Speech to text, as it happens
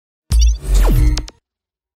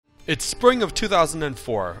It's spring of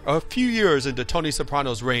 2004, a few years into Tony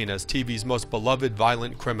Soprano's reign as TV's most beloved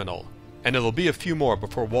violent criminal, and it'll be a few more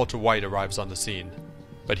before Walter White arrives on the scene.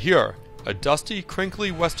 But here, a dusty,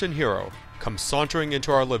 crinkly Western hero comes sauntering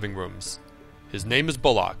into our living rooms. His name is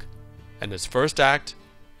Bullock, and his first act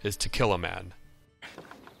is to kill a man.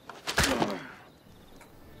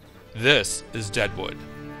 This is Deadwood,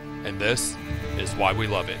 and this is why we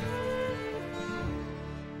love it.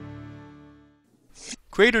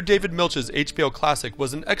 Creator David Milch's HBO classic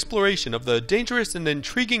was an exploration of the dangerous and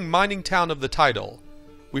intriguing mining town of the title.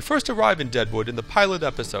 We first arrive in Deadwood in the pilot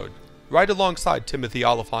episode, right alongside Timothy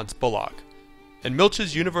Olyphant's Bullock. And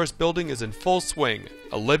Milch's universe building is in full swing,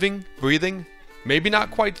 a living, breathing, maybe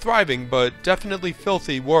not quite thriving, but definitely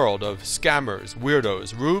filthy world of scammers,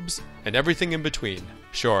 weirdos, rubes, and everything in between.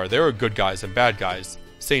 Sure, there are good guys and bad guys,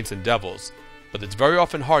 saints and devils, but it's very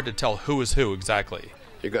often hard to tell who is who exactly.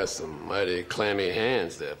 You got some mighty clammy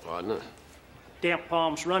hands there, partner. Damp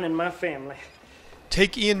palms running my family.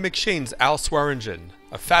 Take Ian McShane's Al Swearingen,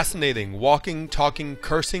 a fascinating, walking, talking,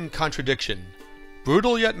 cursing contradiction.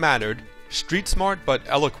 Brutal yet mannered, street smart but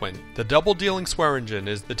eloquent, the double-dealing Swearingen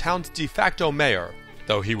is the town's de facto mayor,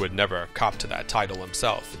 though he would never cop to that title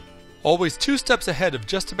himself. Always 2 steps ahead of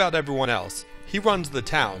just about everyone else, he runs the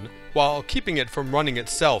town, while keeping it from running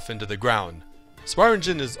itself into the ground.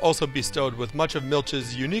 Swearingen is also bestowed with much of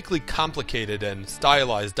Milch's uniquely complicated and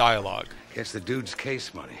stylized dialogue. Gets the dude's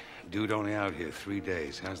case money. Dude only out here 3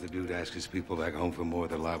 days. How's the dude ask his people back home for more?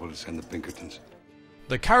 They're liable to send the Pinkertons.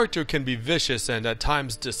 The character can be vicious and at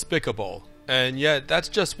times despicable, and yet that's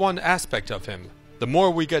just one aspect of him. The more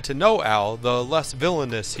we get to know Al, the less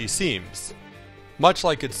villainous he seems. Much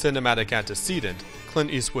like its cinematic antecedent, Clint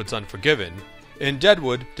Eastwood's Unforgiven, in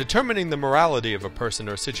Deadwood, determining the morality of a person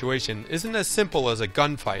or situation isn't as simple as a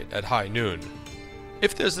gunfight at high noon.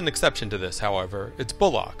 If there's an exception to this, however, it's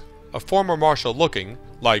Bullock, a former marshal looking,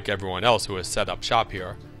 like everyone else who has set up shop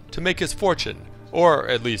here, to make his fortune, or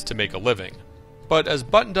at least to make a living. But as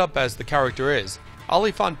buttoned up as the character is,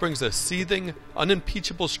 Olyphant brings a seething,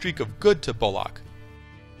 unimpeachable streak of good to Bullock.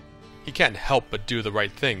 He can't help but do the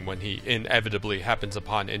right thing when he inevitably happens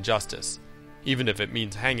upon injustice, even if it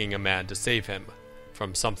means hanging a man to save him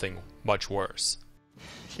from something much worse.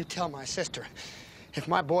 You tell my sister, if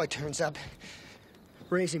my boy turns up,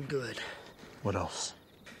 raise him good. What else?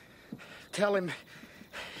 Tell him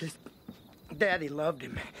his daddy loved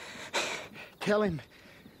him. Tell him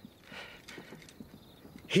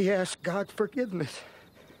he asked God's forgiveness.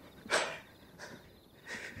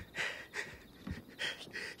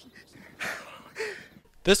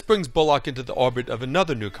 This brings Bullock into the orbit of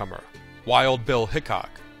another newcomer, Wild Bill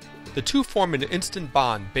Hickok. The two form an instant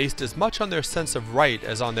bond based as much on their sense of right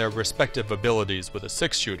as on their respective abilities with a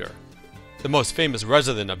 6-shooter. The most famous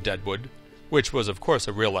resident of Deadwood, which was of course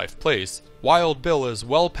a real-life place, Wild Bill is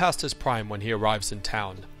well past his prime when he arrives in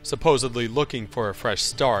town, supposedly looking for a fresh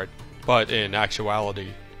start, but in actuality,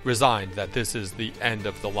 resigned that this is the end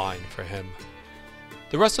of the line for him.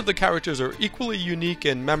 The rest of the characters are equally unique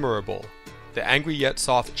and memorable. The angry yet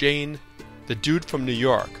soft Jane, the dude from New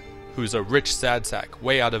York, who's a rich sad sack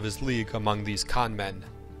way out of his league among these con men,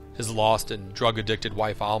 his lost and drug-addicted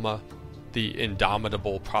wife Alma, the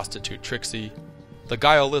indomitable prostitute Trixie, the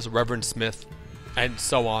guileless Reverend Smith, and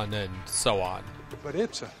so on and so on. But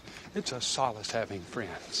it's a solace having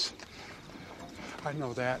friends. I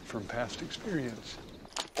know that from past experience.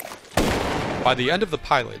 By the end of the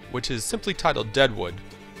pilot, which is simply titled Deadwood,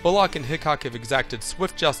 Bullock and Hickok have exacted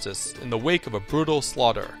swift justice in the wake of a brutal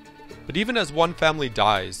slaughter. But even as one family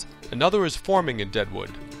dies, another is forming in Deadwood.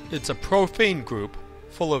 It's a profane group,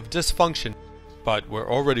 full of dysfunction, but we're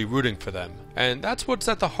already rooting for them. And that's what's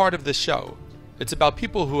at the heart of this show. It's about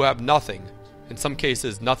people who have nothing, in some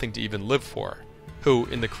cases nothing to even live for, who,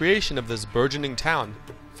 in the creation of this burgeoning town,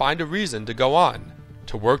 find a reason to go on,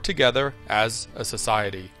 to work together as a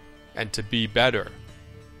society, and to be better.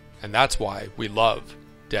 And that's why we love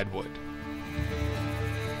Deadwood.